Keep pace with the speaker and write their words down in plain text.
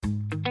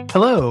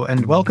Hello,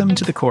 and welcome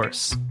to the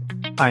course.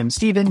 I'm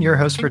Stephen, your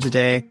host for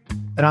today,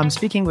 and I'm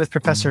speaking with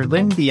Professor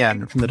Lin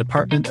Bian from the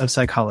Department of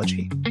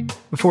Psychology.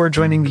 Before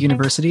joining the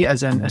university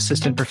as an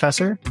assistant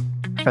professor,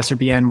 Professor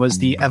Bian was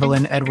the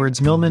Evelyn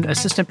Edwards Millman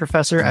Assistant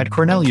Professor at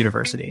Cornell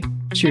University.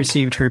 She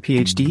received her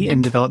PhD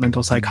in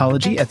developmental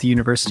psychology at the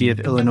University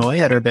of Illinois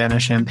at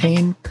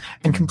Urbana-Champaign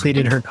and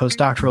completed her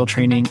postdoctoral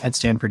training at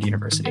Stanford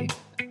University.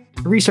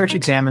 Her research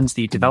examines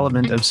the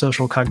development of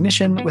social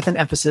cognition with an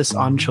emphasis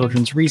on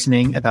children's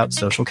reasoning about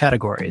social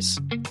categories.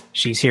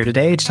 She's here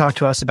today to talk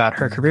to us about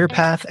her career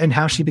path and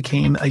how she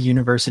became a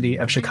University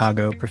of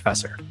Chicago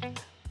professor.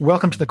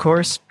 Welcome to the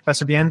course.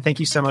 Professor Bian, thank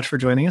you so much for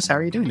joining us. How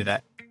are you doing today?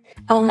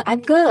 I'm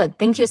good.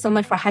 Thank you so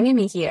much for having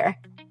me here.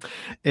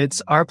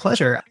 It's our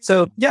pleasure.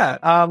 So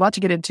a lot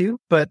to get into,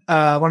 but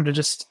I wanted to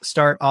just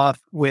start off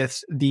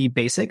with the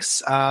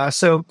basics.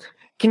 So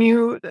can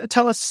you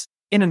tell us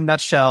in a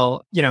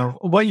nutshell,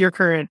 what your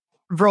current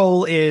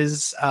role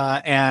is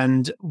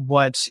and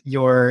what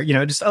your,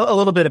 just a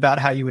little bit about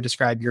how you would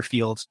describe your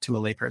field to a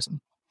layperson?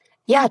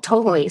 Yeah,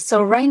 totally.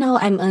 So right now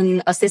I'm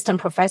an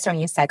assistant professor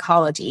in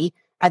psychology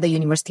at the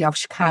University of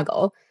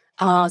Chicago.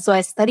 So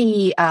I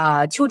study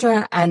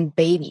children and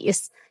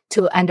babies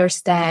to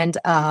understand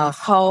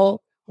how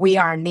we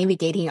are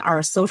navigating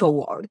our social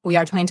world. We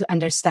are trying to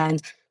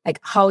understand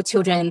how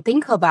children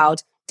think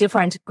about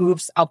different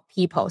groups of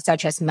people,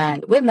 such as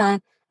men,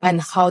 women, and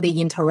how they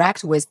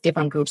interact with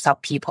different groups of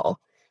people.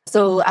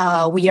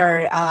 So we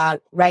are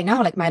right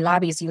now, my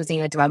lab is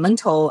using a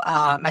developmental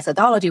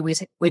methodology,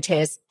 which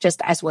is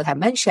just as what I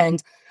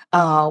mentioned.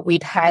 We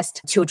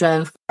test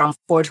children from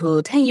 4 to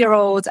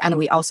 10-year-olds, and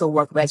we also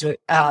work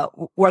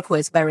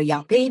with very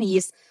young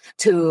babies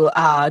to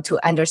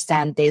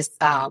understand these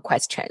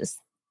questions.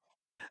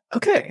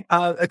 Okay,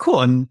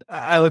 cool. And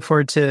I look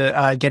forward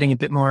to getting a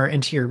bit more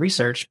into your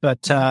research.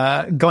 But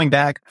going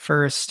back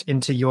first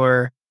into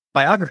your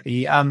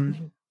biography,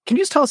 can you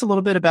just tell us a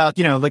little bit about,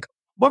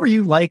 what were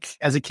you like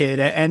as a kid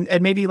and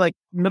maybe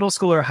middle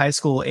school or high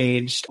school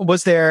age?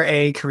 Was there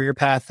a career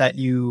path that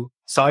you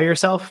saw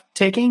yourself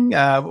taking?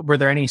 Were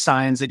there any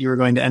signs that you were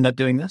going to end up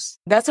doing this?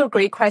 That's a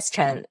great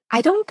question.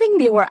 I don't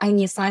think there were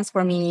any signs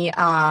for me,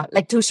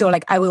 to show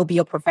I will be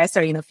a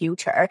professor in the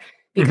future.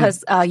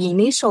 Because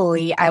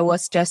initially I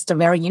was just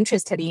very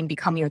interested in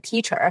becoming a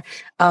teacher.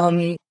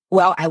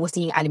 While I was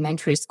in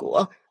elementary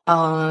school.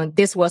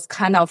 This was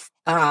kind of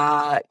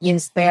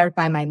inspired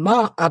by my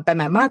mom, by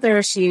my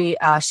mother. She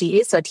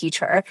is a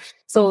teacher.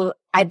 So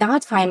at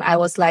that time, I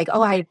was like,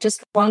 oh, I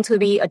just want to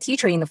be a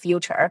teacher in the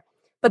future.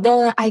 But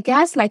then I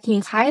guess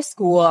in high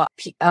school,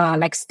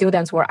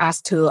 students were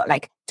asked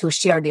to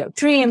share their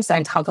dreams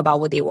and talk about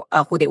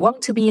who they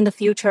want to be in the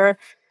future.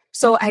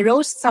 So I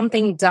wrote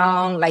something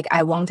down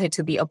I wanted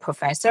to be a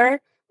professor,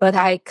 but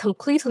I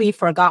completely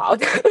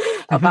forgot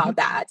about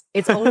that.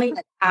 It's only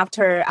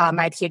after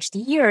my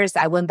PhD years,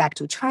 I went back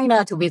to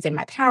China to visit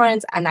my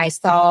parents, and I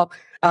saw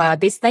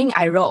this thing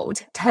I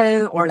wrote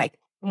 10 or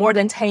more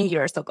than 10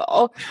 years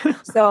ago.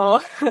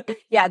 So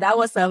that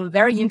was a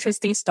very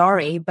interesting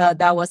story, but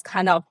that was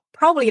kind of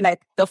probably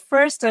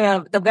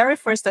the very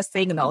first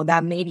signal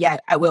that maybe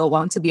I will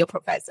want to be a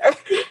professor.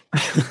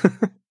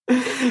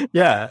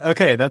 Yeah.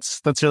 Okay.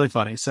 That's really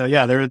funny. So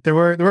there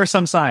were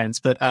some signs,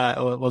 but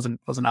it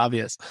wasn't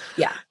obvious.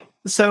 Yeah.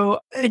 So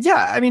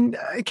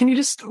can you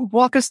just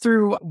walk us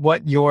through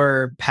what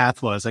your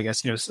path was? I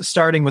guess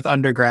starting with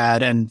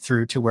undergrad and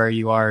through to where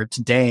you are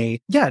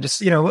today. Yeah.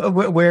 Just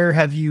where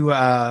have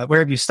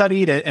you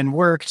studied and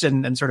worked,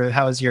 and sort of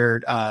how has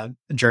your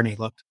journey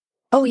looked?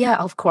 Oh, yeah,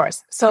 of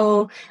course.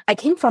 So I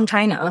came from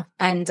China,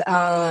 and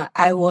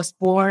I was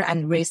born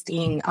and raised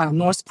in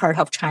north part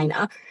of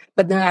China.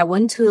 But then I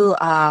went to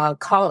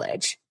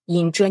college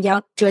in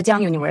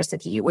Zhejiang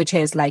University, which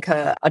is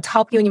a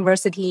top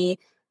university,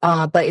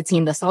 but it's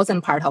in the southern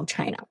part of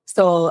China.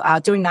 So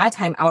during that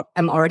time,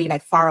 I'm already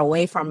far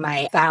away from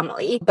my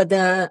family. But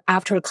then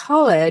after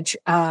college,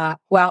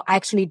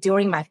 actually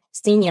during my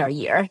senior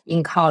year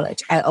in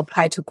college, I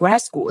applied to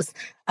grad schools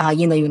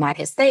in the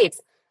United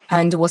States.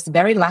 And was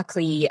very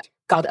lucky,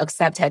 got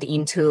accepted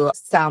into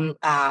some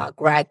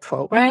grad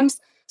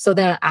programs. So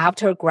then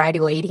after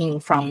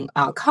graduating from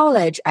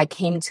college, I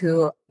came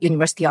to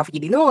University of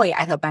Illinois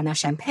at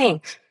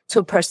Urbana-Champaign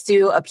to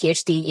pursue a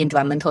PhD in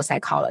developmental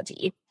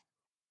psychology.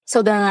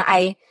 So then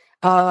I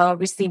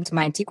received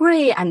my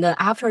degree. And then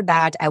after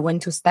that, I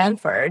went to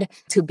Stanford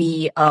to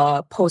be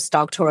a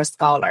postdoctoral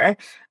scholar.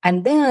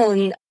 And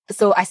then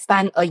so I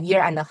spent a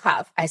year and a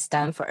half at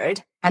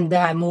Stanford, and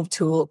then I moved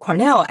to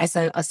Cornell as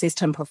an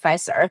assistant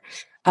professor.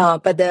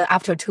 But then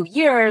after 2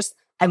 years,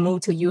 I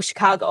moved to U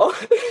Chicago.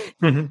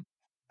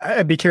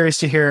 I'd be curious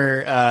to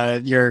hear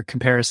your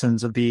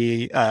comparisons of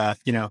the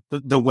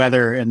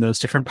weather in those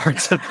different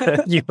parts of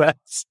the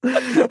U.S.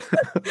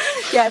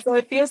 Yeah, so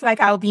it feels like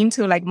I've been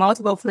to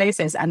multiple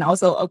places and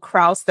also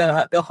across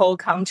the whole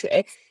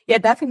country. Yeah,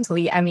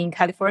 definitely. I mean,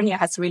 California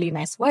has really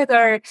nice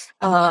weather,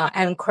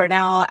 and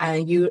Cornell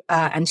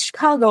and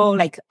Chicago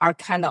are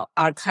kind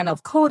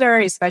of colder,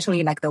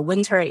 especially the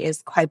winter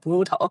is quite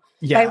brutal.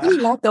 Yeah, I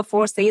really love the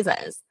 4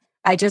 seasons.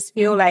 I just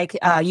feel like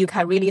you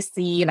can really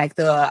see like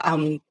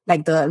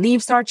the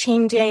leaves are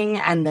changing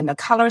and then the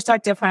colors are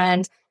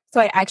different. So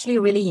I actually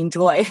really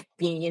enjoy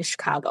being in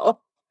Chicago.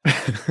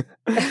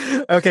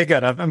 Okay,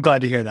 good. I'm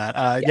glad to hear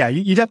that. Yeah,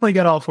 you definitely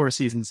get all 4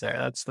 seasons there.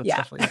 That's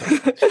definitely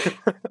good.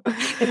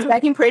 It's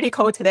getting pretty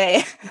cold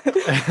today.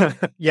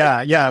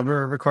 Yeah.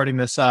 We're recording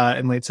this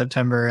in late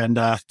September, and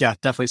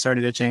definitely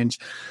starting to change.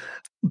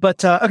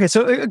 But okay,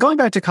 so going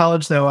back to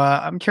college, though,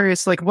 I'm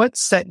curious, like, what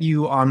set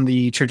you on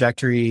the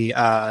trajectory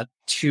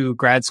to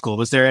grad school?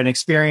 Was there an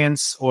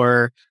experience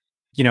or,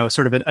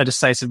 sort of a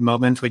decisive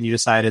moment when you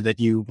decided that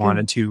you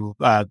wanted to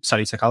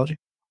study psychology?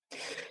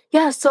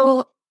 Yeah,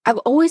 so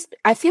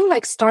I feel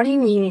like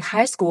starting in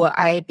high school,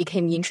 I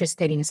became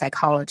interested in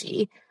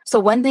psychology. So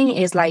one thing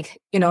is like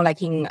in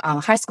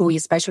high school,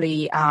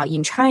 especially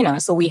in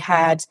China, so we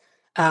had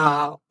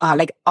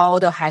like all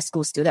the high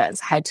school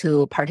students had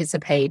to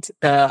participate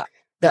the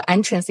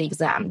entrance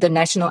exam, the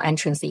national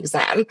entrance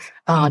exam,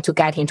 to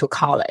get into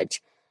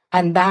college.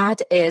 And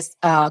that is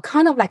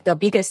kind of like the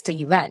biggest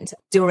event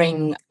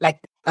during like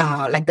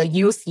the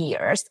youth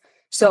years.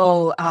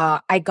 So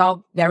I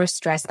got very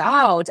stressed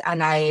out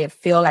and I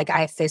feel like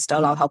I faced a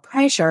lot of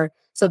pressure.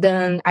 So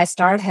then I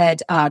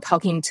started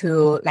talking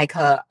to like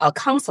a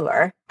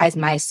counselor at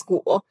my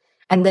school.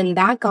 And then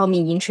that got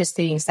me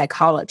interested in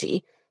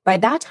psychology. By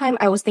that time,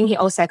 I was thinking,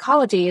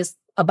 psychology is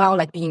about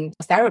like being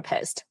a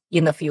therapist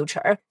in the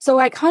future. So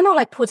I kind of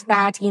like put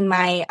that on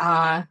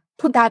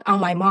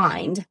my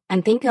mind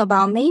and think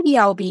about maybe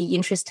I'll be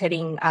interested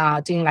in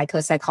doing like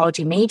a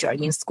psychology major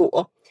in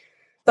school.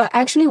 But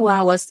actually,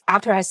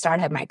 after I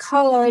started my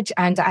college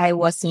and I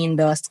was in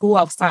the School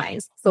of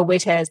Science, so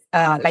which is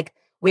like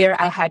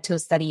where I had to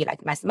study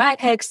like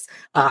mathematics,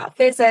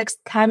 physics,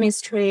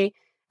 chemistry,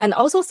 and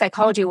also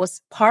psychology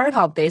was part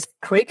of this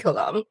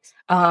curriculum,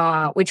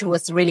 which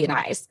was really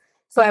nice.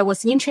 So I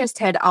was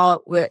interested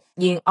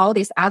in all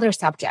these other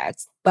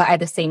subjects, but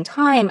at the same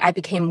time, I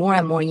became more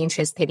and more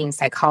interested in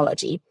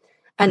psychology.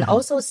 And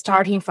also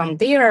starting from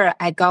there,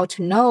 I got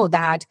to know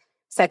that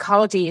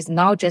psychology is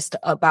not just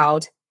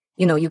about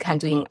you can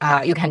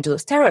do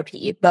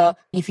therapy, but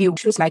if you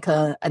choose like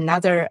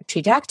another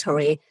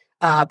trajectory,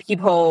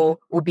 people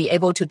will be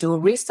able to do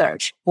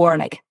research or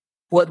like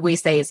what we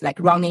say is like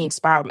running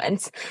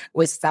experiments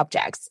with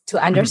subjects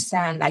to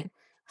understand like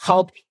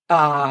how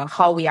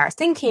we are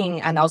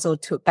thinking and also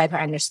to better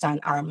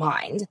understand our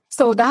mind.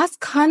 So that's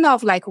kind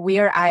of like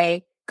where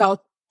I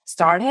got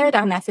started,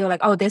 and I feel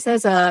like, this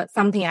is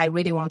something I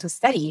really want to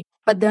study.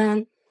 But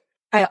then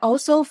I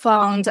also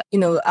found,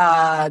 during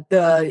that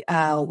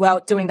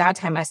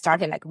time, I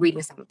started like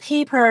reading some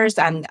papers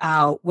and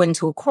went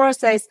to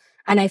courses.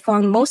 And I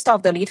found most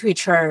of the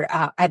literature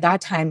at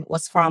that time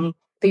was from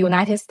the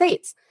United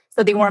States.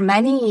 So there were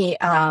many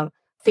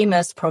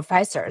famous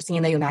professors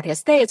in the United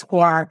States who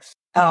are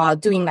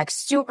doing like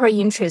super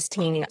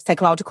interesting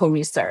psychological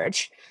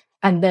research.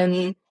 And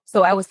then,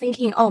 so I was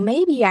thinking,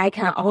 maybe I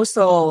can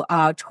also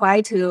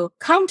try to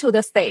come to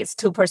the States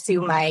to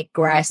pursue my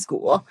grad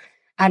school.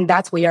 And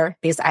that's where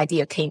this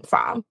idea came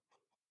from.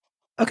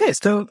 Okay,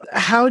 so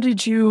how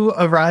did you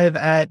arrive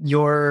at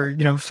your,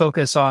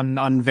 focus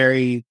on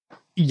very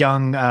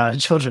young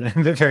children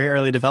in very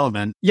early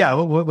development? Yeah,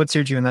 what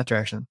steered you in that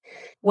direction?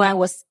 When I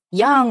was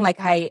young,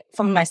 like I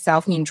found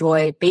myself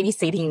enjoy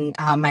babysitting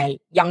my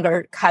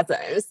younger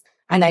cousins,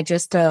 and I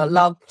just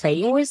love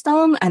playing with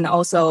them, and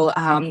also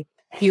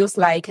feels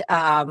like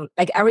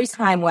every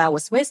time when I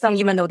was with them,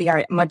 even though they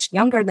are much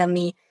younger than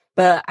me,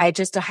 but I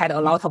just had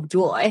a lot of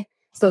joy.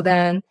 So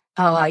then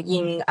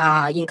in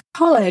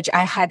college,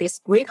 I had this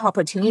great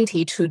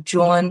opportunity to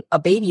join a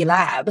baby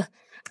lab.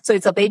 So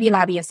it's a baby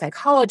lab in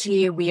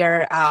psychology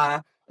where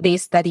they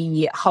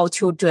study how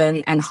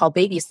children and how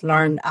babies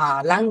learn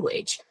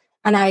language.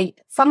 And I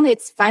found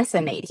it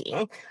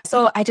fascinating.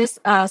 So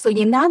so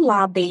in that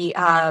lab,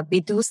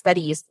 they do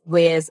studies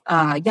with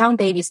young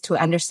babies to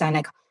understand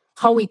like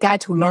how we get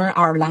to learn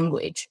our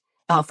language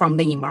from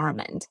the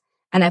environment.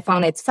 And I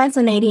found it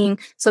fascinating.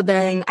 So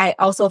then I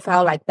also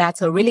felt like that's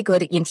a really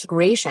good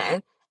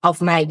integration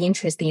of my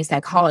interest in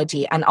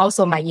psychology and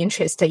also my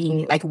interest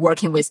in like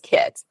working with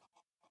kids.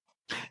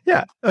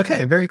 Yeah.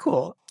 Okay. Very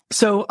cool.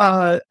 So,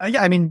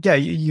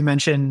 you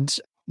mentioned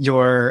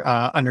your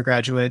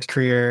undergraduate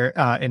career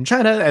in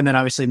China, and then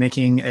obviously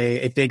making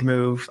a big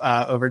move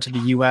over to the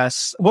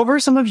US. What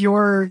were some of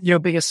your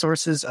biggest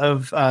sources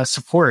of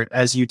support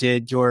as you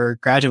did your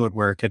graduate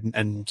work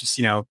and just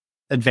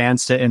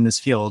advanced it in this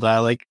field?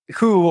 Like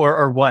who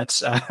or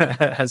what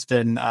has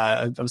been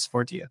of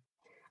support to you?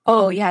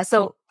 Oh yeah,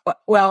 so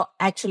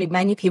actually,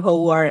 many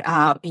people were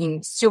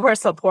being super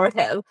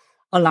supportive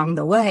along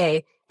the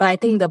way, but I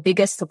think the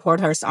biggest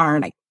supporters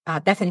are like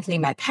definitely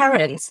my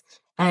parents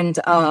and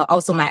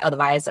also my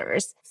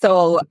advisors.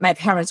 So my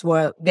parents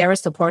were very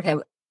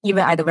supportive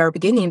even at the very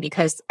beginning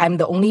because I'm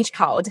the only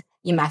child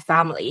in my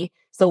family.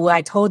 So when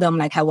I told them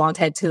like I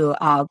wanted to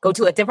go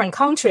to a different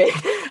country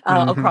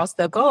across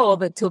the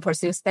globe to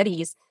pursue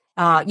studies,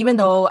 even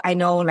though I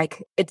know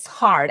like it's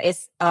hard,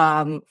 it's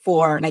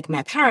for like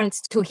my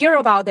parents to hear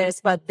about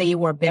this, but they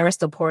were very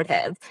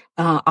supportive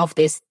of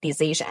this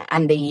decision,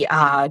 and they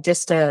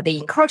they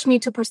encouraged me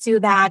to pursue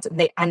that.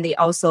 They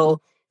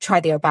also try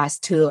their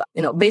best to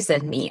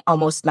visit me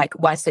almost like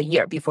once a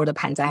year before the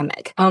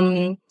pandemic.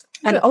 And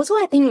also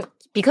I think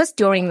because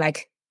during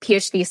like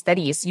PhD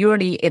studies,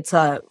 usually it's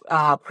a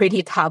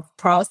pretty tough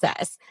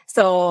process.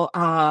 So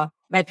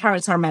my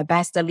parents are my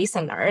best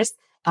listeners.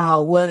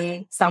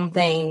 When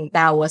something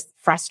that was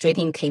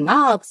frustrating came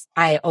up,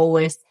 I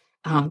always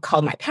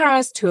call my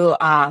parents to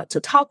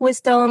talk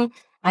with them,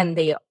 and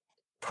they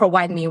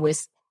provide me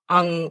with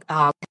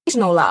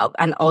unconditional love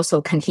and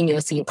also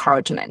continuous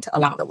encouragement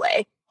along the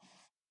way.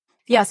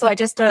 Yeah, so I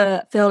just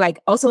feel like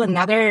also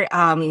another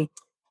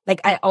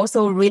like I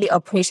also really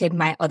appreciate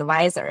my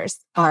advisors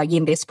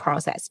in this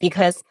process,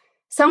 because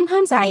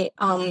sometimes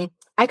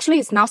actually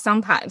it's not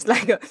sometimes,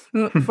 like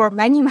for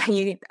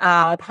many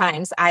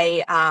times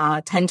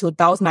I tend to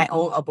doubt my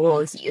own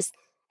abilities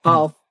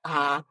of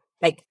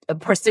like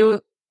pursue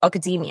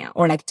academia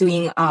or like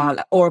doing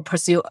or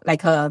pursue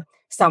like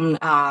some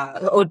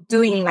or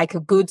doing like a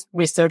good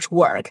research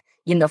work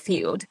in the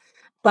field.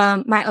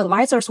 But my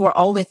advisors were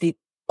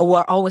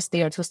always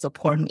there to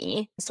support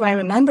me. So I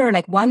remember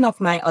like one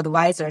of my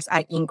advisors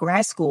in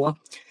grad school,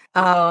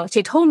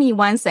 she told me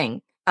one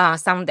thing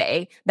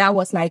someday that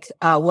was like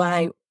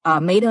when I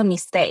made a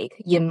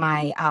mistake in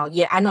my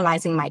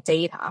analyzing my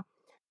data.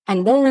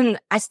 And then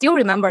I still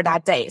remember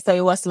that day. So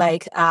it was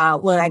like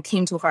when I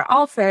came to her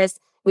office,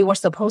 we were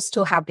supposed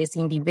to have this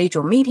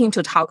individual meeting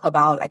to talk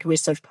about like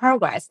research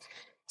progress.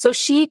 So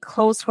she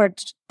closed her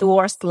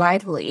door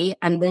slightly,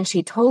 and then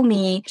she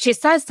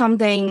said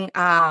something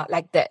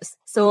like this.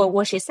 So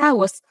what she said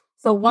was,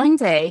 so one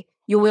day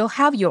you will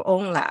have your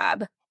own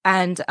lab.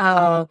 And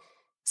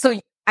so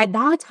at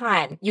that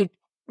time, you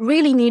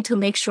really need to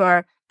make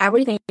sure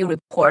everything you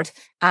report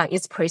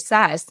is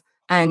precise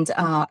and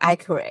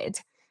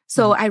accurate.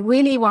 So I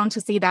really want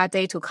to see that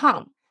day to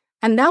come.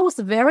 And that was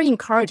very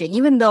encouraging,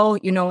 even though,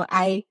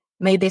 I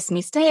made this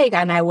mistake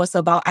and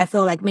I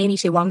feel like maybe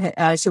she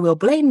will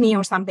blame me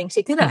or something.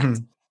 She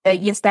didn't.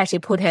 Instead, she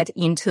put it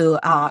into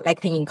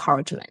like the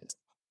encouragement.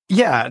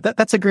 Yeah,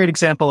 that's a great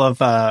example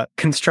of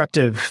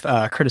constructive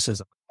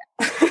criticism.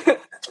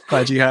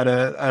 Glad you had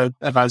a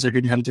advisor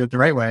who knew how to do it the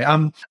right way.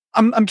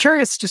 I'm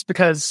curious, just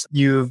because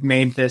you've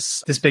made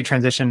this big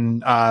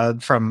transition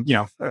from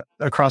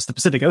across the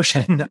Pacific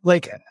Ocean.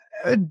 Like,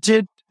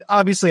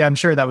 obviously, I'm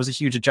sure that was a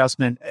huge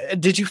adjustment.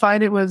 Did you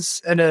find it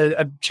was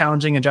a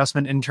challenging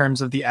adjustment in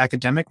terms of the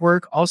academic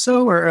work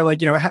also? Or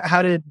like,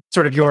 how did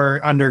sort of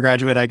your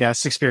undergraduate, I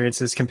guess,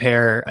 experiences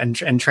compare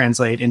and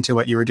translate into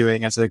what you were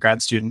doing as a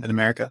grad student in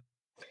America?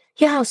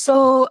 Yeah,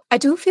 so I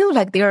do feel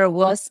like there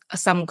was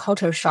some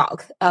culture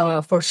shock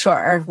for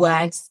sure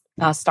when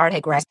I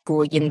started grad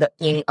school in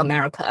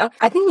America.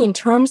 I think in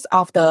terms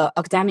of the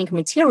academic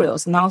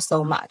materials, not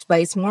so much,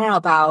 but it's more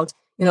about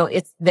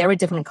it's very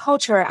different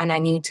culture, and I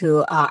need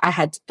to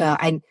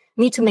I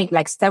need to make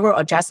like several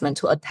adjustments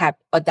to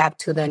adapt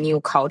to the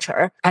new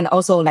culture. And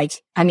also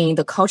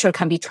the culture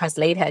can be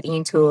translated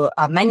into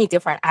many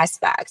different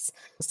aspects,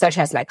 such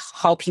as like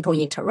how people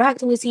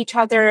interact with each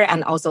other,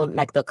 and also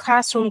like the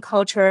classroom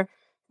culture,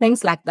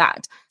 things like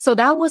that. So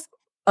that was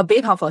a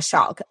bit of a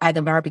shock at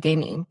the very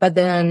beginning. But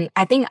then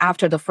I think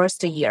after the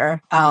first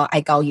year,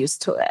 I got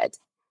used to it.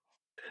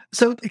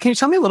 So can you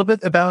tell me a little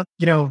bit about,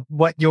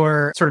 what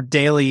your sort of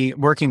daily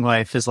working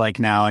life is like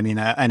now? I mean,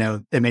 I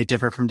know it may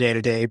differ from day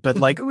to day, but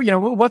like,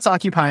 what's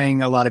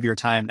occupying a lot of your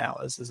time now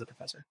as a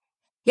professor?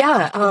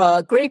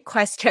 Yeah, great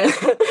question.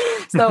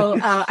 So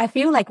I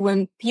feel like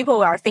when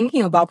people are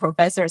thinking about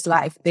professors'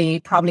 life,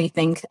 they probably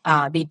think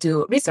they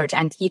do research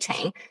and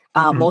teaching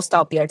most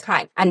of their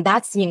time. And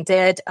that's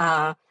indeed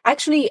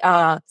actually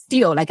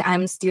still, like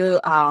I'm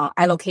still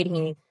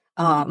allocating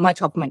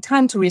much of my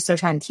time to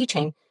research and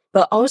teaching.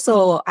 But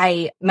also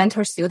I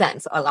mentor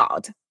students a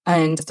lot.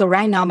 And so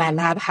right now my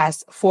lab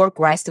has 4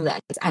 grad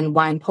students and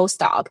 1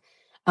 postdoc.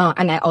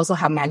 And I also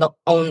have my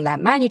own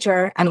lab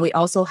manager. And we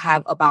also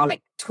have about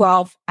like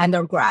 12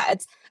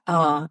 undergrads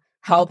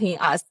helping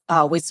us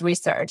with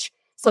research.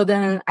 So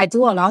then I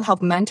do a lot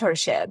of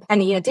mentorship.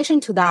 And in addition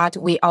to that,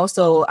 we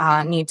also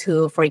need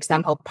to, for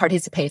example,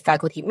 participate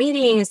faculty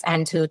meetings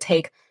and to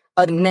take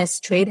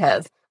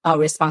administrative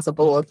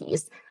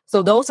responsibilities.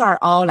 So those are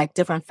all like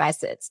different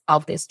facets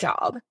of this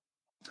job.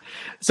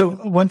 So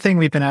one thing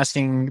we've been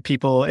asking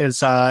people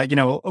is,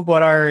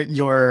 what are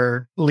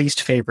your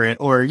least favorite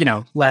or,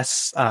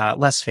 less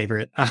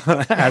favorite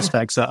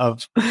aspects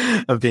of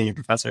being a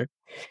professor?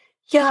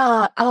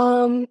 Yeah,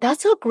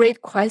 that's a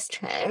great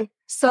question.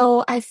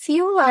 So I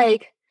feel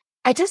like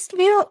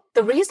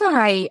the reason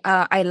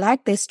I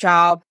like this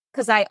job,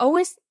 because I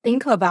always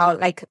think about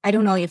like, I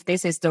don't know if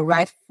this is the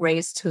right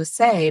phrase to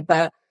say,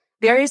 but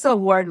there is a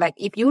word like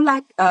if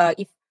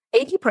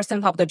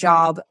 80% of the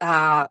job,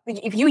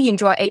 if you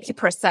enjoy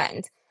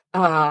 80%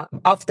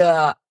 of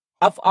the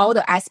of all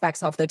the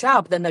aspects of the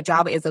job, then the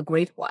job is a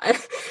great one.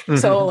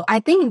 So I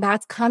think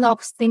that's kind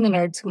of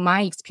similar to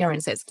my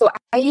experiences. So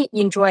I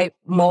enjoy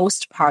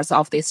most parts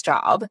of this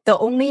job. The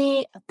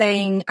only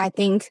thing I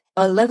think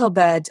a little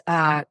bit,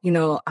 kind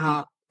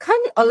of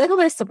a little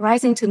bit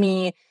surprising to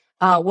me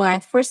when I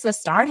first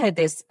started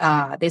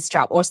this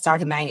job or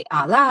started my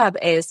lab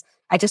is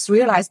I just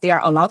realized there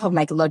are a lot of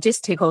like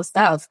logistical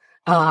stuff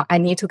I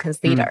need to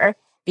consider.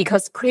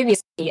 Because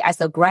previously, as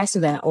a grad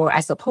student or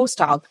as a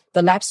postdoc,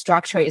 the lab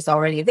structure is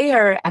already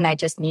there, and I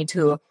just need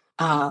to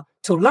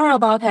learn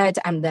about it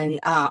and then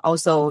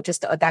also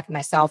just adapt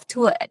myself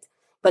to it.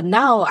 But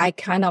now I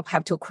kind of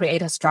have to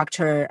create a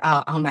structure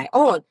on my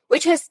own,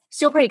 which is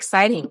super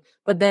exciting.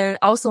 But then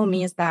also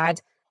means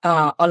that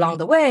along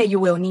the way, you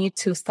will need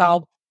to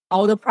solve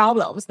all the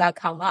problems that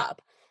come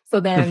up. So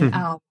then,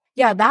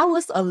 that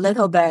was a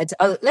little bit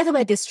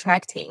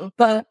distracting,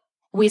 but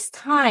with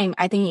time,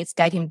 I think it's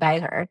getting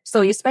better.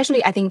 So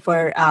especially, I think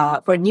for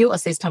new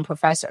assistant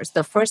professors,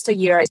 the first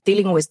year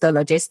dealing with the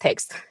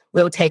logistics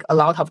will take a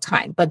lot of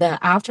time. But then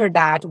after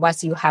that,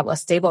 once you have a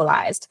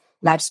stabilized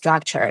lab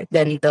structure,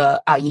 then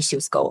the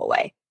issues go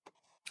away.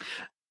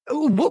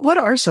 What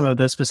are some of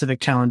the specific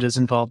challenges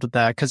involved with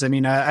that? Because I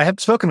mean, I have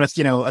spoken with,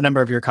 a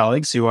number of your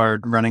colleagues who are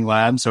running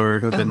labs or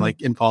who have been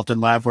like involved in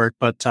lab work,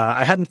 but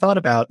I hadn't thought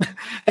about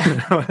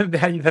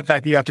the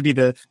fact that you have to be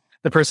the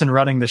person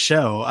running the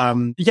show.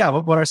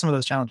 What are some of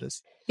those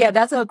challenges? Yeah,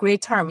 that's a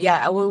great term.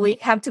 Yeah, we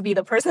have to be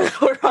the person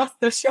who runs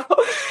the show.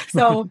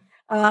 So,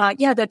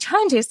 the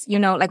challenge is,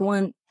 like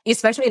when,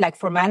 especially like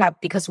for my lab,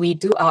 because we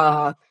do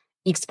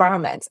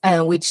experiments,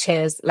 which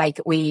is like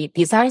we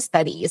design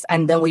studies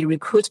and then we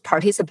recruit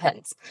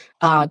participants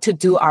to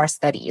do our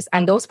studies.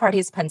 And those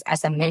participants,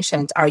 as I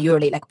mentioned, are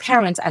usually like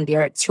parents and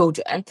their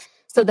children.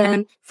 So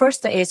then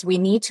first is we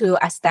need to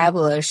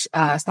establish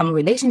some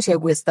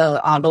relationship with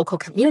the local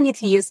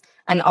communities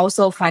and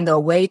also find a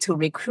way to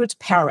recruit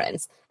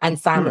parents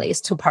and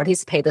families to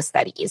participate in the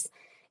studies.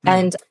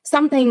 And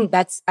something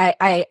that's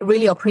I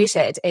really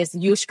appreciate is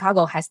U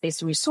Chicago has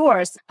this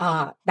resource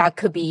that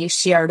could be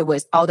shared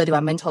with all the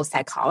developmental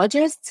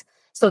psychologists.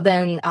 So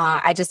then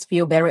I just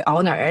feel very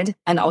honored.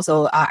 And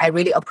also I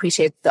really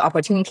appreciate the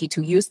opportunity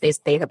to use this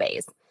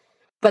database.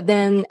 But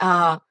then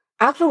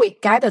after we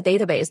get the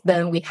database,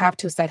 then we have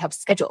to set up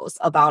schedules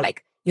about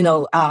like,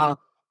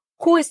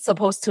 who is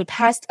supposed to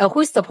test, who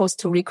is supposed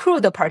to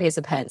recruit the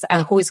participants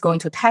and who is going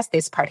to test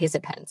these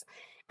participants.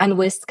 And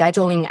with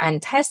scheduling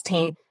and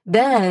testing,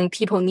 then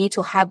people need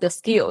to have the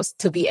skills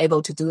to be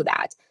able to do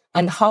that.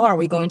 And how are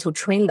we going to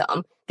train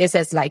them? This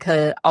is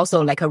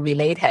also a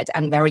related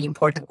and very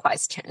important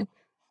question.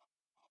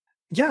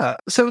 Yeah.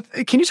 So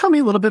can you tell me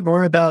a little bit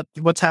more about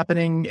what's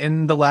happening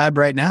in the lab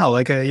right now?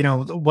 Like,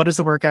 what does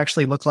the work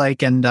actually look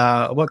like and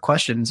what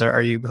questions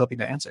are you hoping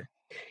to answer?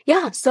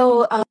 Yeah.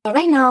 So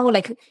right now,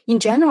 like in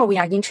general, we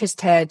are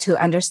interested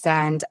to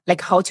understand like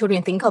how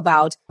children think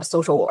about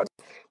social world.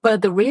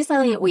 But the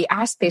reason we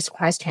ask this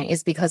question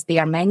is because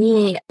there are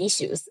many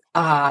issues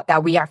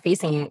that we are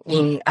facing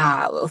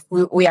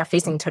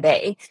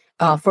today.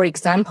 For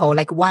example,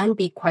 like one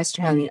big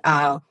question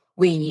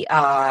we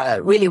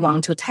really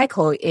want to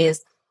tackle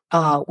is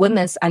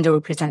women's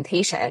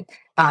underrepresentation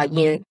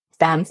in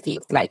STEM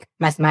fields like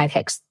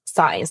mathematics,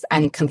 science,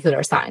 and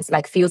computer science,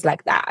 like fields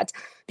like that,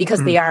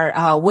 because there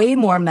are way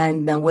more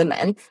men than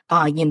women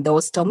in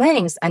those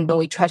domains. And then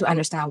we try to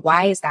understand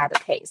why is that the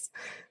case.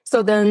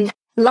 So then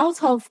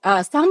lots of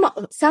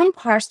some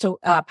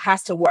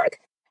past work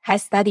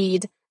has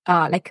studied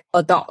like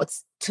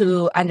adults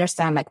to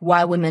understand like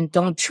why women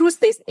don't choose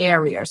these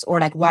areas or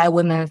like why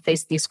women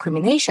face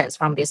discriminations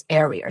from these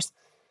areas.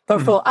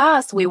 But for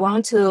us, we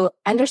want to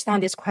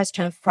understand this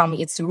question from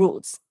its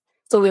roots.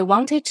 So we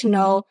wanted to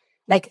know,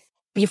 like,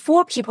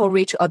 before people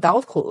reach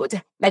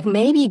adulthood, like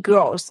maybe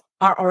girls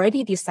are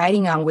already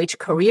deciding on which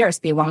careers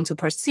they want to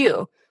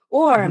pursue,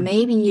 or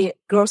maybe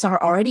girls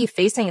are already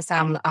facing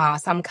some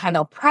kind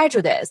of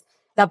prejudice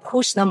that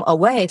push them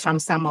away from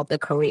some of the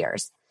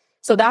careers.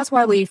 So that's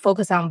why we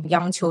focus on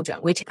young children,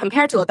 which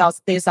compared to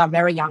adults, these are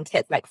very young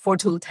kids, like 4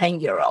 to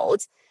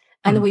 10-year-olds.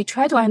 And we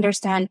try to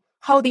understand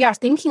how they are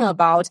thinking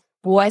about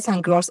boys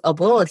and girls'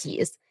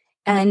 abilities.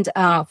 And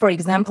for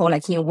example,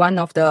 like in one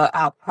of the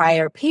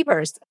prior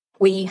papers,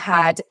 we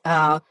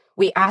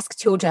asked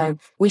children,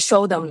 we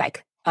showed them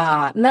like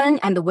men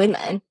and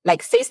women,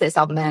 like faces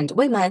of men and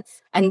women.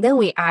 And then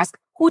we asked,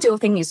 who do you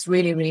think is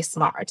really, really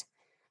smart?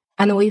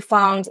 And we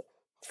found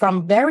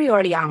from very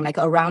early on, like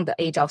around the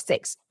age of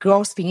 6,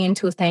 girls begin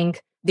to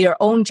think their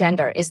own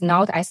gender is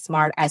not as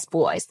smart as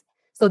boys.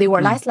 So they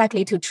were less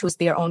likely to choose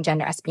their own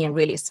gender as being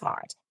really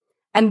smart.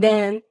 And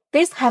then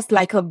this has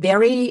like a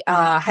very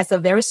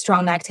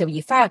strong negative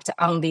effect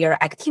on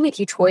their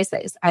activity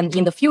choices. And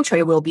in the future,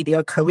 it will be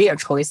their career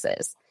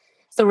choices.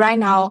 So right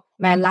now,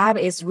 my lab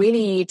is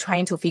really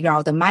trying to figure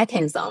out the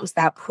mechanisms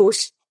that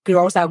push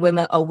girls and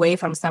women away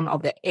from some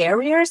of the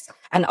areas,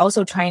 and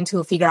also trying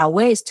to figure out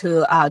ways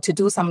to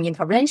do some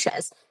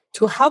interventions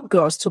to help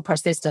girls to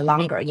persist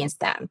longer in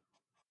STEM.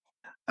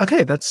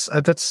 Okay,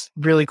 that's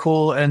really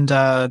cool and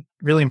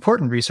really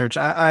important research.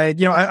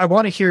 I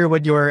want to hear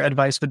what your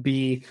advice would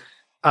be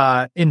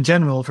in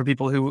general for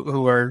people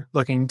who are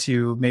looking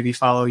to maybe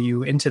follow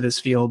you into this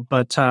field.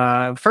 But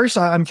first,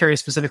 I'm curious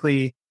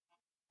specifically,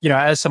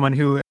 as someone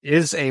who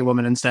is a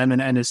woman in STEM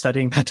and is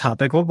studying that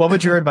topic, what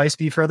would your advice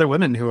be for other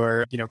women who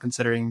are,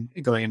 considering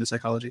going into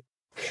psychology?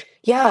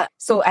 Yeah.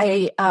 So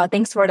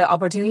thanks for the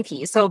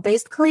opportunity. So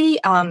basically,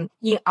 I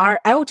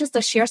will just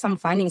share some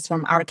findings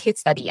from our case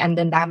study, and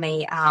then that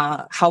may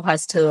help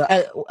us to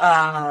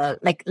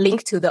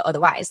link to the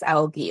advice I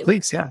will give.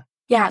 Please, yeah.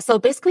 Yeah. So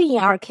basically,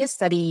 in our case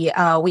study,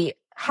 we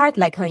had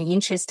like an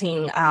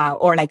interesting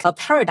or like a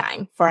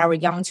paradigm for our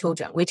young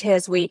children, which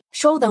is we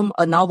show them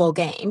a novel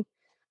game,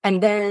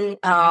 and then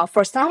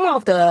for some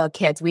of the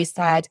kids, we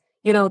said,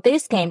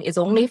 this game is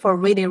only for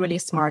really, really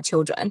smart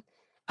children.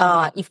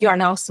 If you are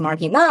not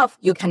smart enough,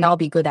 you cannot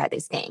be good at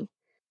this game.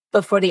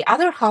 But for the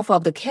other half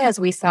of the kids,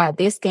 we said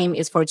this game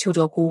is for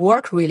children who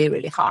work really,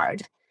 really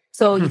hard.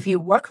 So if you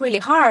work really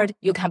hard,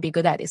 you can be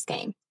good at this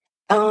game.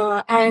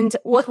 And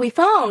what we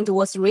found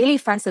was really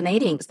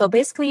fascinating. So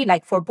basically,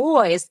 like for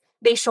boys,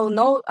 they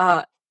show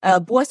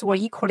boys were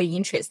equally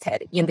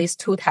interested in these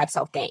two types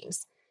of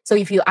games. So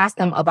if you ask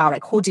them about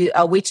like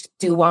which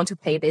do you want to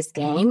play this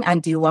game,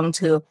 and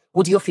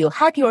would you feel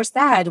happy or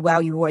sad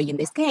while you were in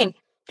this game?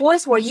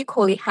 Boys were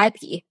equally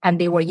happy and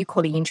they were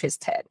equally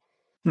interested.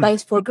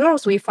 But for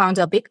girls, we found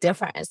a big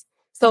difference.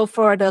 So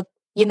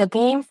in the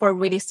game for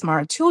really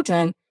smart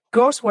children,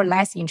 girls were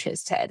less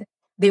interested.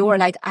 They were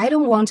like, I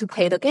don't want to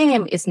play the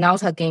game. It's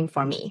not a game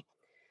for me.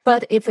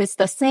 But if it's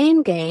the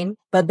same game,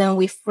 but then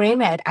we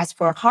frame it as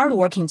for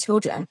hardworking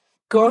children,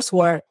 girls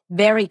were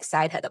very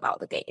excited about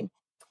the game.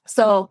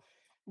 So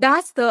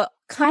that's the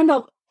kind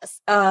of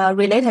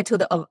related to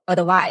the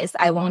advice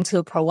I want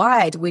to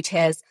provide, which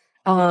is,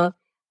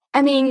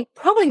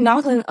 probably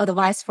not an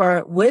advice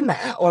for women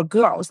or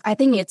girls. I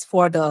think it's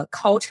for the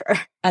culture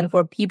and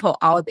for people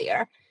out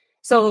there.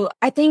 So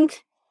I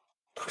think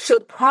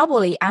should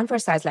probably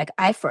emphasize like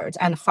effort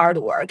and hard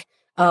work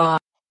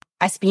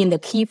as being the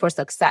key for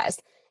success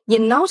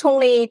in not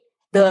only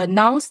the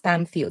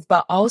non-STEM fields,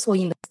 but also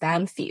in the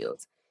STEM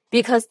fields,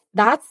 because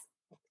that's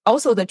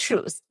also the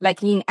truth.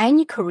 Like in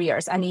any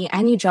careers and in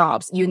any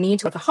jobs, you need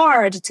to work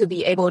hard to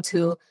be able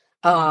to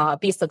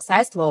be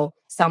successful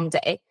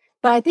someday.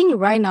 But I think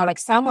right now, like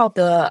some of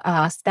the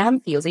STEM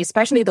fields,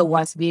 especially the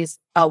ones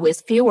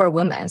with fewer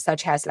women,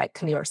 such as like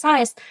computer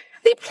science,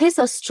 they place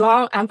a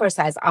strong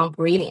emphasis on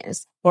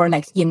brilliance or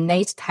like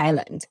innate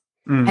talent.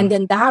 And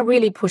then that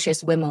really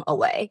pushes women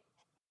away.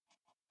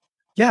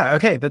 Yeah.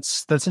 Okay.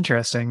 That's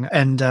interesting.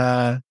 And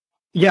I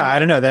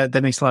don't know,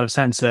 that makes a lot of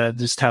sense.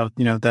 Just how,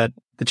 that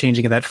the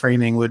changing of that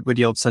framing would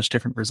yield such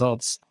different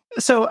results.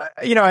 So,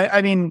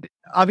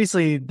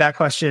 obviously that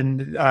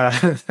question,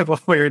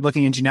 what you're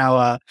looking into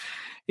now,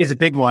 is a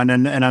big one.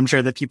 And I'm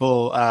sure that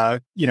people,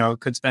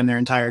 could spend their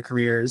entire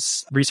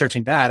careers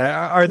researching that.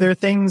 Are there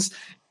things,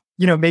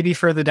 maybe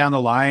further down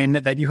the line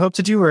that you hope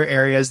to do, or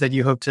areas that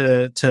you hope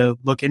to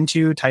look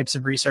into, types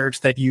of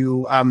research that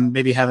you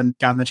maybe haven't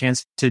gotten the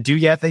chance to do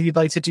yet that you'd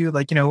like to do?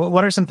 Like,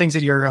 what are some things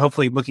that you're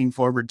hopefully looking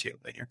forward to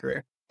in your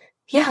career?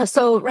 Yeah.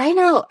 So right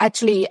now,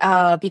 actually,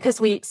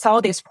 because we saw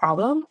this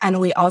problem, and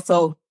we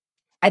also,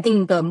 I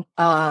think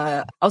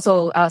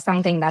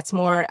something that's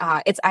more,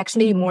 it's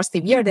actually more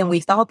severe than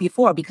we thought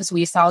before, because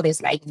we saw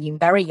this like in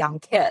very young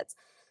kids.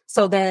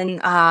 So then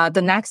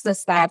the next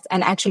steps,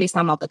 and actually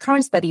some of the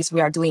current studies we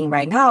are doing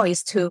right now,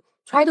 is to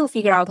try to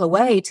figure out a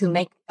way to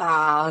make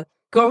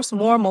girls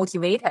more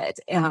motivated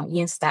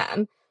in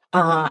STEM,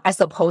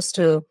 as opposed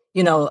to,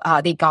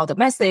 they get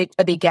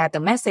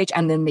the message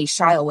and then they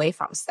shy away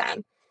from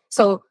STEM.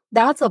 So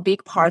that's a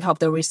big part of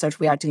the research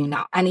we are doing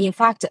now. And in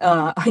fact,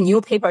 a new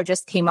paper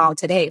just came out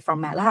today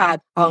from my lab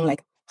on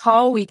like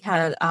how we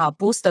can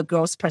boost the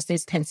girls'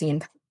 persistence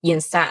in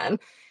STEM.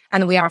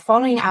 And we are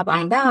following up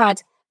on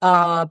that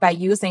by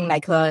using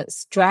like a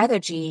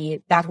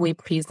strategy that we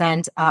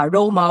present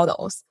role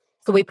models.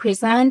 So we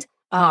present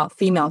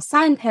female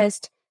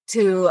scientists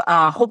to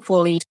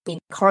hopefully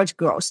encourage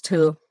girls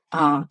to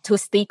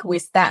stick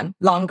with them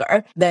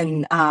longer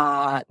than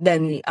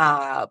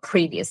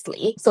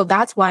previously. So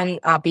that's one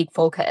big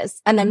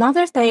focus. And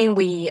another thing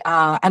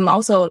I'm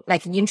also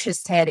like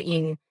interested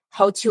in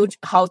how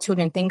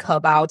children think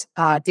about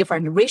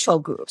different racial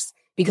groups.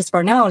 Because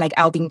for now, like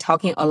I've been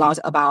talking a lot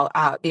about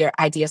their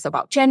ideas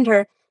about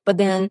gender, but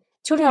then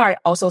children are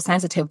also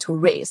sensitive to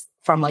race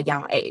from a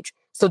young age.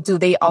 So do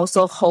they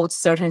also hold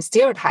certain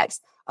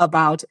stereotypes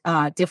about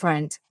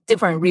different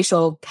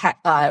racial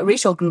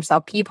groups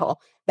of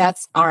people?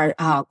 That's our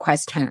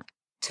question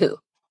too.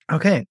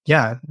 Okay.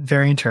 Yeah.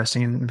 Very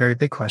interesting and very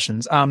big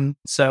questions.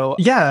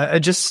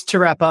 Just to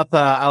wrap up,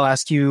 I'll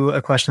ask you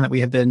a question that we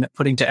have been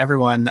putting to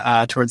everyone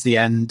towards the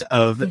end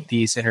of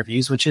these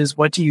interviews, which is,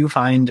 what do you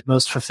find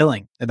most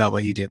fulfilling about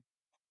what you do?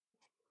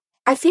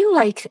 I feel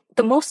like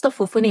the most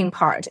fulfilling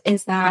part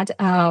is that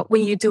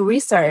when you do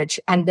research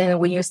and then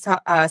when you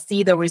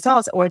see the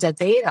results or the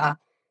data,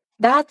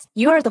 that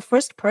you are the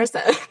first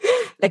person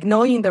like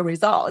knowing the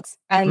results.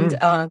 And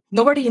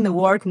nobody in the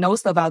world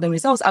knows about the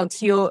results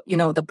until,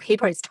 the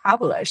paper is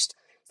published.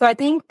 So I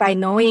think by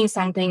knowing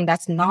something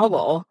that's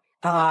novel,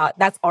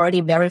 that's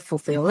already very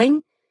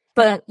fulfilling.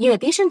 But in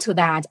addition to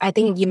that, I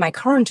think in my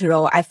current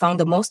role, I found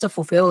the most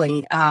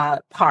fulfilling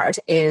part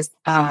is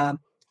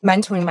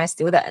mentoring my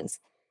students,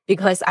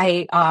 because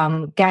I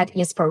get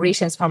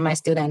inspirations from my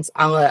students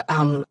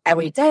on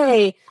every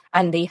day,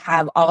 and they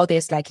have all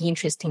these like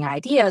interesting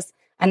ideas,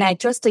 and I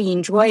just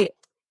enjoy,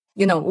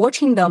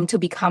 watching them to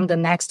become the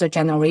next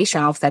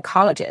generation of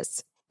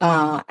psychologists,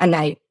 and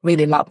I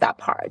really love that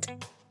part.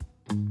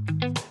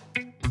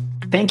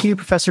 Thank you,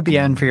 Professor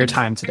Bian, for your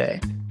time today.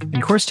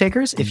 And course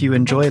takers, if you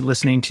enjoyed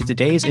listening to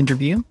today's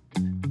interview,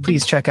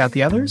 please check out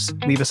the others,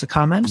 leave us a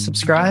comment,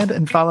 subscribe,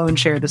 and follow and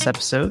share this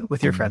episode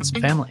with your friends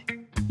and family.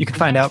 You can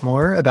find out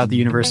more about the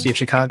University of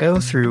Chicago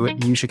through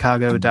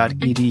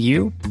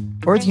uchicago.edu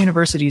or the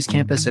university's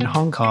campus in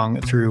Hong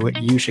Kong through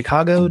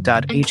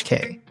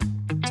uchicago.hk.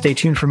 Stay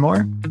tuned for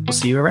more. We'll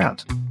see you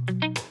around.